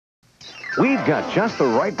We've got just the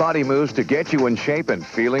right body moves to get you in shape and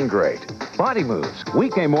feeling great. Body Moves,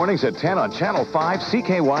 weekday mornings at 10 on Channel 5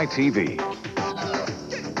 CKY TV.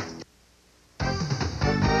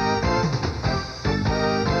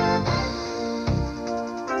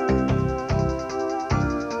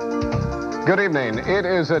 Good evening. It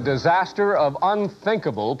is a disaster of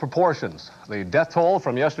unthinkable proportions. The death toll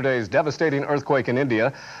from yesterday's devastating earthquake in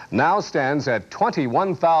India now stands at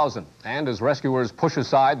 21,000. And as rescuers push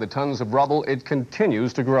aside the tons of rubble, it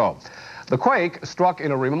continues to grow. The quake struck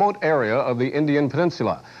in a remote area of the Indian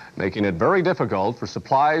peninsula, making it very difficult for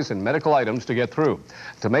supplies and medical items to get through.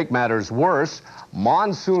 To make matters worse,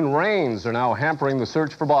 monsoon rains are now hampering the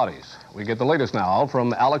search for bodies. We get the latest now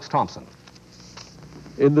from Alex Thompson.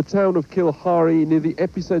 In the town of Kilhari, near the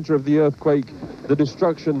epicenter of the earthquake, the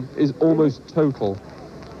destruction is almost total.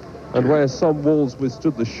 And where some walls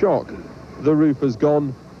withstood the shock, the roof has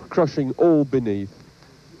gone, crushing all beneath.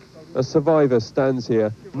 A survivor stands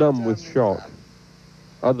here, numb with shock.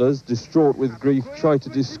 Others, distraught with grief, try to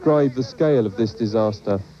describe the scale of this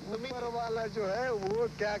disaster.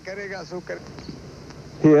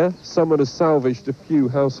 Here, someone has salvaged a few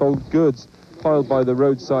household goods, piled by the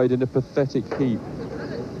roadside in a pathetic heap.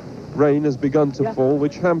 Rain has begun to fall,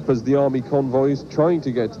 which hampers the army convoys trying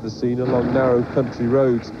to get to the scene along narrow country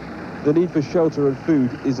roads. The need for shelter and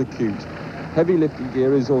food is acute. Heavy lifting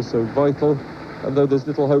gear is also vital, and though there's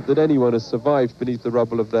little hope that anyone has survived beneath the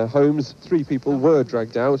rubble of their homes, 3 people were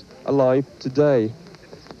dragged out alive today.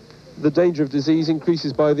 The danger of disease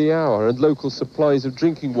increases by the hour, and local supplies of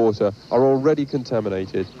drinking water are already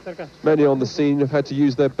contaminated. Many on the scene have had to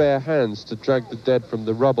use their bare hands to drag the dead from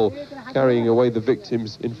the rubble, carrying away the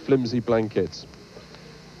victims in flimsy blankets.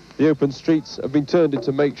 The open streets have been turned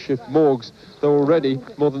into makeshift morgues, though already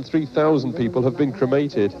more than 3,000 people have been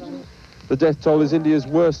cremated. The death toll is India's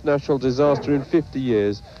worst natural disaster in 50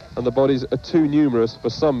 years, and the bodies are too numerous for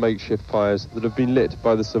some makeshift fires that have been lit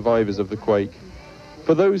by the survivors of the quake.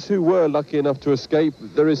 For those who were lucky enough to escape,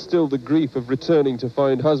 there is still the grief of returning to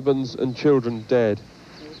find husbands and children dead.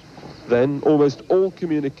 Then, almost all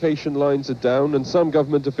communication lines are down, and some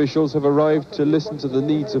government officials have arrived to listen to the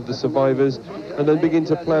needs of the survivors and then begin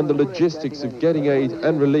to plan the logistics of getting aid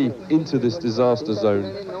and relief into this disaster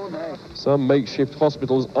zone. Some makeshift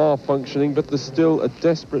hospitals are functioning, but there's still a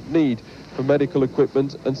desperate need for medical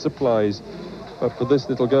equipment and supplies. But for this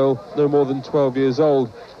little girl, no more than 12 years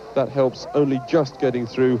old, that helps only just getting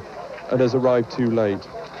through and has arrived too late.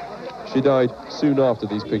 She died soon after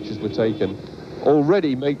these pictures were taken.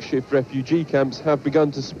 Already makeshift refugee camps have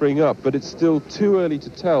begun to spring up, but it's still too early to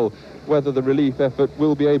tell whether the relief effort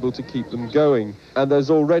will be able to keep them going. And there's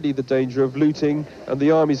already the danger of looting, and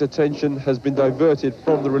the army's attention has been diverted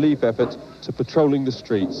from the relief effort to patrolling the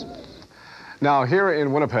streets. Now, here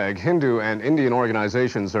in Winnipeg, Hindu and Indian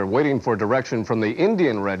organizations are waiting for direction from the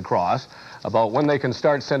Indian Red Cross about when they can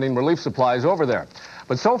start sending relief supplies over there.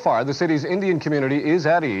 But so far, the city's Indian community is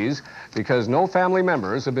at ease because no family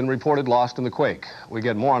members have been reported lost in the quake. We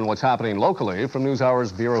get more on what's happening locally from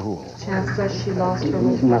NewsHour's Vera Hool. Chance that she lost her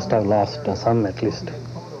husband. Must have lost some at least.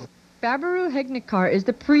 Babaru Hegnikar is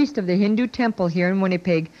the priest of the Hindu temple here in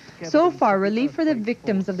Winnipeg. So far, relief for the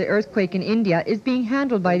victims of the earthquake in India is being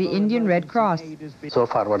handled by the Indian Red Cross. So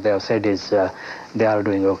far, what they have said is they are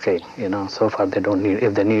doing okay. You know, so far they don't need,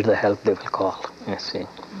 if they need the help, they will call. You see.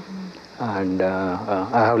 And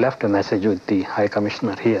I have left a message with the High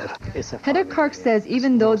Commissioner here. Hegnikar says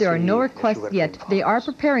even though there are no requests yet, they are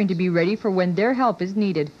preparing to be ready for when their help is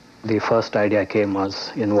needed. The first idea came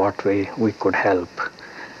was in what way we could help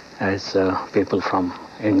as people from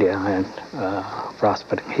India and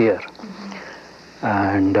prospering here.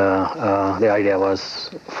 And the idea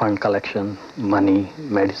was fund collection, money,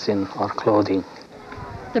 medicine, or clothing.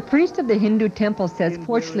 The priest of the Hindu temple says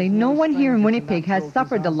fortunately no one here in Winnipeg has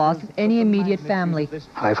suffered the loss of any immediate family.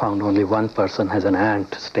 I found only one person has an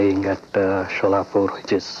aunt staying at Sholapur,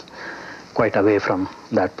 which is quite away from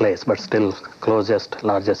that place, but still closest,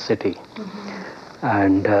 largest city.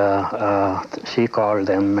 And she called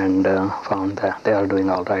them and found that they are doing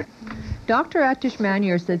all right. Dr. Atish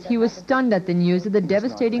Manier says he was stunned at the news of the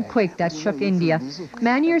devastating quake that shook India.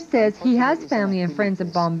 Manier says he has family and friends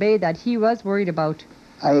in Bombay that he was worried about.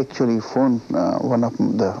 I actually phoned one of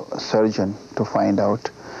the surgeon to find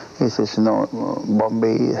out. He says, no,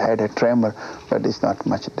 Bombay had a tremor, but it's not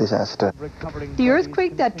much disaster. The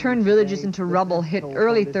earthquake that turned villages into rubble hit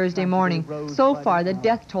early Thursday morning. So far, the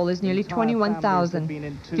death toll is nearly 21,000.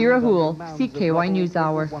 Vera Hool, CKY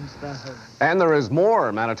NewsHour. And there is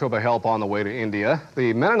more Manitoba help on the way to India.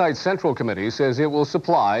 The Mennonite Central Committee says it will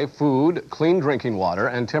supply food, clean drinking water,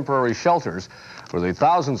 and temporary shelters for the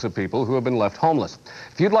thousands of people who have been left homeless.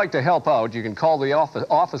 If you'd like to help out, you can call the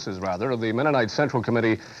offices of the Mennonite Central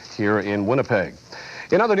Committee here in Winnipeg.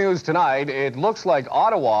 In other news tonight, it looks like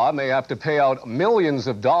Ottawa may have to pay out millions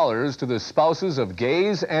of dollars to the spouses of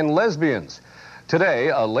gays and lesbians. Today,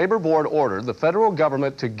 a labor board ordered the federal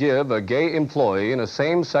government to give a gay employee in a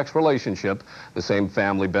same-sex relationship the same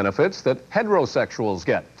family benefits that heterosexuals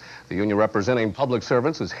get. The union representing public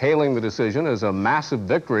servants is hailing the decision as a massive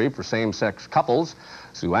victory for same-sex couples.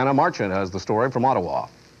 Suanna Marchant has the story from Ottawa.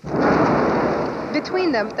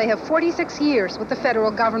 Between them, they have 46 years with the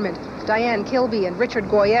federal government. Diane Kilby and Richard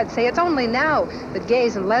Goyette say it's only now that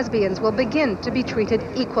gays and lesbians will begin to be treated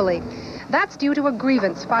equally. That's due to a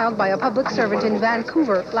grievance filed by a public servant in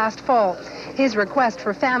Vancouver last fall. His request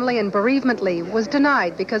for family and bereavement leave was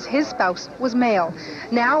denied because his spouse was male.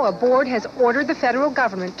 Now a board has ordered the federal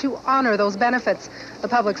government to honor those benefits. The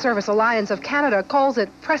Public Service Alliance of Canada calls it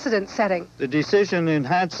precedent-setting. The decision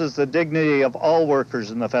enhances the dignity of all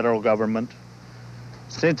workers in the federal government,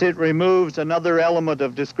 since it removes another element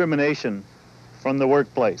of discrimination from the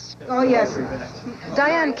workplace. Oh, yes.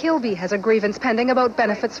 Diane Kilby has a grievance pending about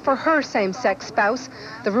benefits for her same-sex spouse.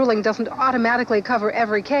 The ruling doesn't automatically cover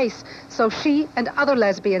every case, so she and other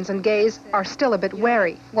lesbians and gays are still a bit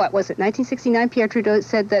wary. What was it, 1969, Pierre Trudeau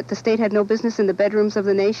said that the state had no business in the bedrooms of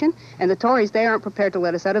the nation, and the Tories, they aren't prepared to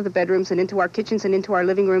let us out of the bedrooms and into our kitchens and into our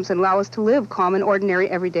living rooms and allow us to live common, ordinary,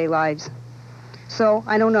 everyday lives. So,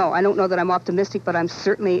 I don't know. I don't know that I'm optimistic, but I'm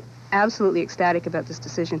certainly absolutely ecstatic about this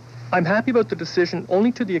decision. I'm happy about the decision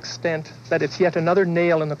only to the extent that it's yet another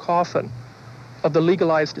nail in the coffin of the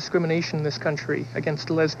legalized discrimination in this country against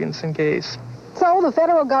lesbians and gays. So the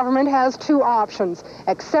federal government has two options: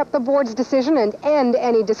 accept the board's decision and end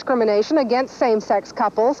any discrimination against same-sex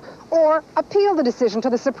couples, or appeal the decision to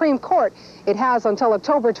the Supreme Court. It has until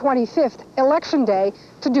October 25th, Election Day,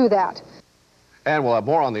 to do that. And we'll have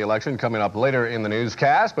more on the election coming up later in the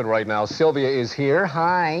newscast, but right now Sylvia is here.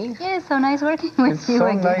 Hi. Yeah, it's so nice working with you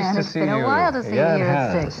again. Nice to it's see been you. A while to see you here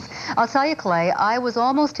at 6. I'll tell you, Clay, I was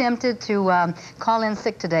almost tempted to call in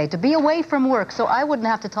sick today, to be away from work, so I wouldn't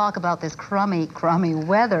have to talk about this crummy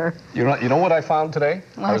weather. You know what I found today?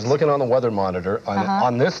 What? I was looking on the weather monitor.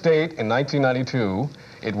 On this date in 1992,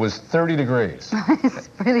 it was 30 degrees. It's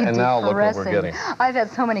really and depressing. Now look what we're getting. I've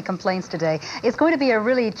had so many complaints today. It's going to be a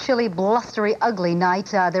really chilly, blustery, ugly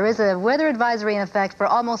night. There is a weather advisory in effect for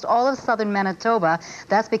almost all of southern Manitoba.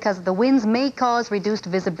 That's because the winds may cause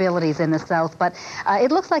reduced visibilities in the south, but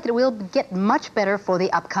it looks like it will get much better for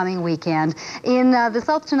the upcoming weekend. In the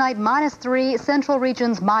south tonight, -3, central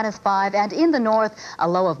regions -5, and in the north, a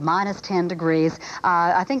low of -10 degrees.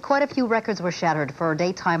 I think quite a few records were shattered for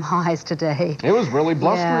daytime highs today. It was really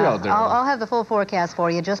blustery out there. I'll have the full forecast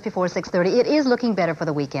for you just before 6:30. It is looking better for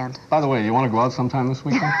the weekend. By the way, you want to go out sometime this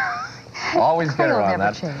weekend? Always get her on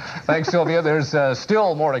that. Change. Thanks, Sylvia. There's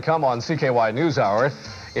still more to come on CKY NewsHour.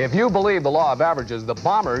 If you believe the law of averages, the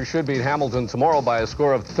Bombers should beat Hamilton tomorrow by a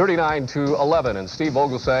score of 39-11. And Steve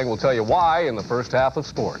Vogelsang will tell you why in the first half of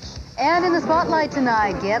sports. And in the spotlight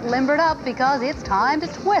tonight, get limbered up because it's time to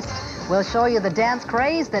twist. We'll show you the dance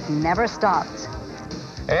craze that never stopped.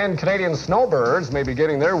 And Canadian snowbirds may be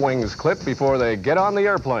getting their wings clipped before they get on the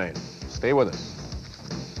airplane. Stay with us.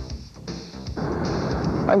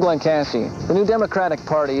 I'm Glenn Cassie. The New Democratic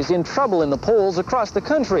Party is in trouble in the polls across the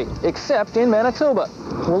country, except in Manitoba.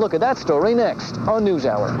 We'll look at that story next on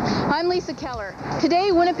NewsHour. I'm Lisa Keller.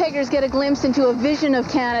 Today, Winnipeggers get a glimpse into a vision of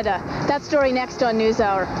Canada. That story next on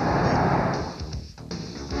NewsHour.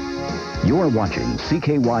 You're watching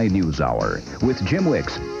CKY NewsHour with Jim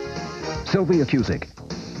Wicks, Sylvia Cusick,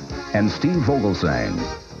 and Steve Vogelsang.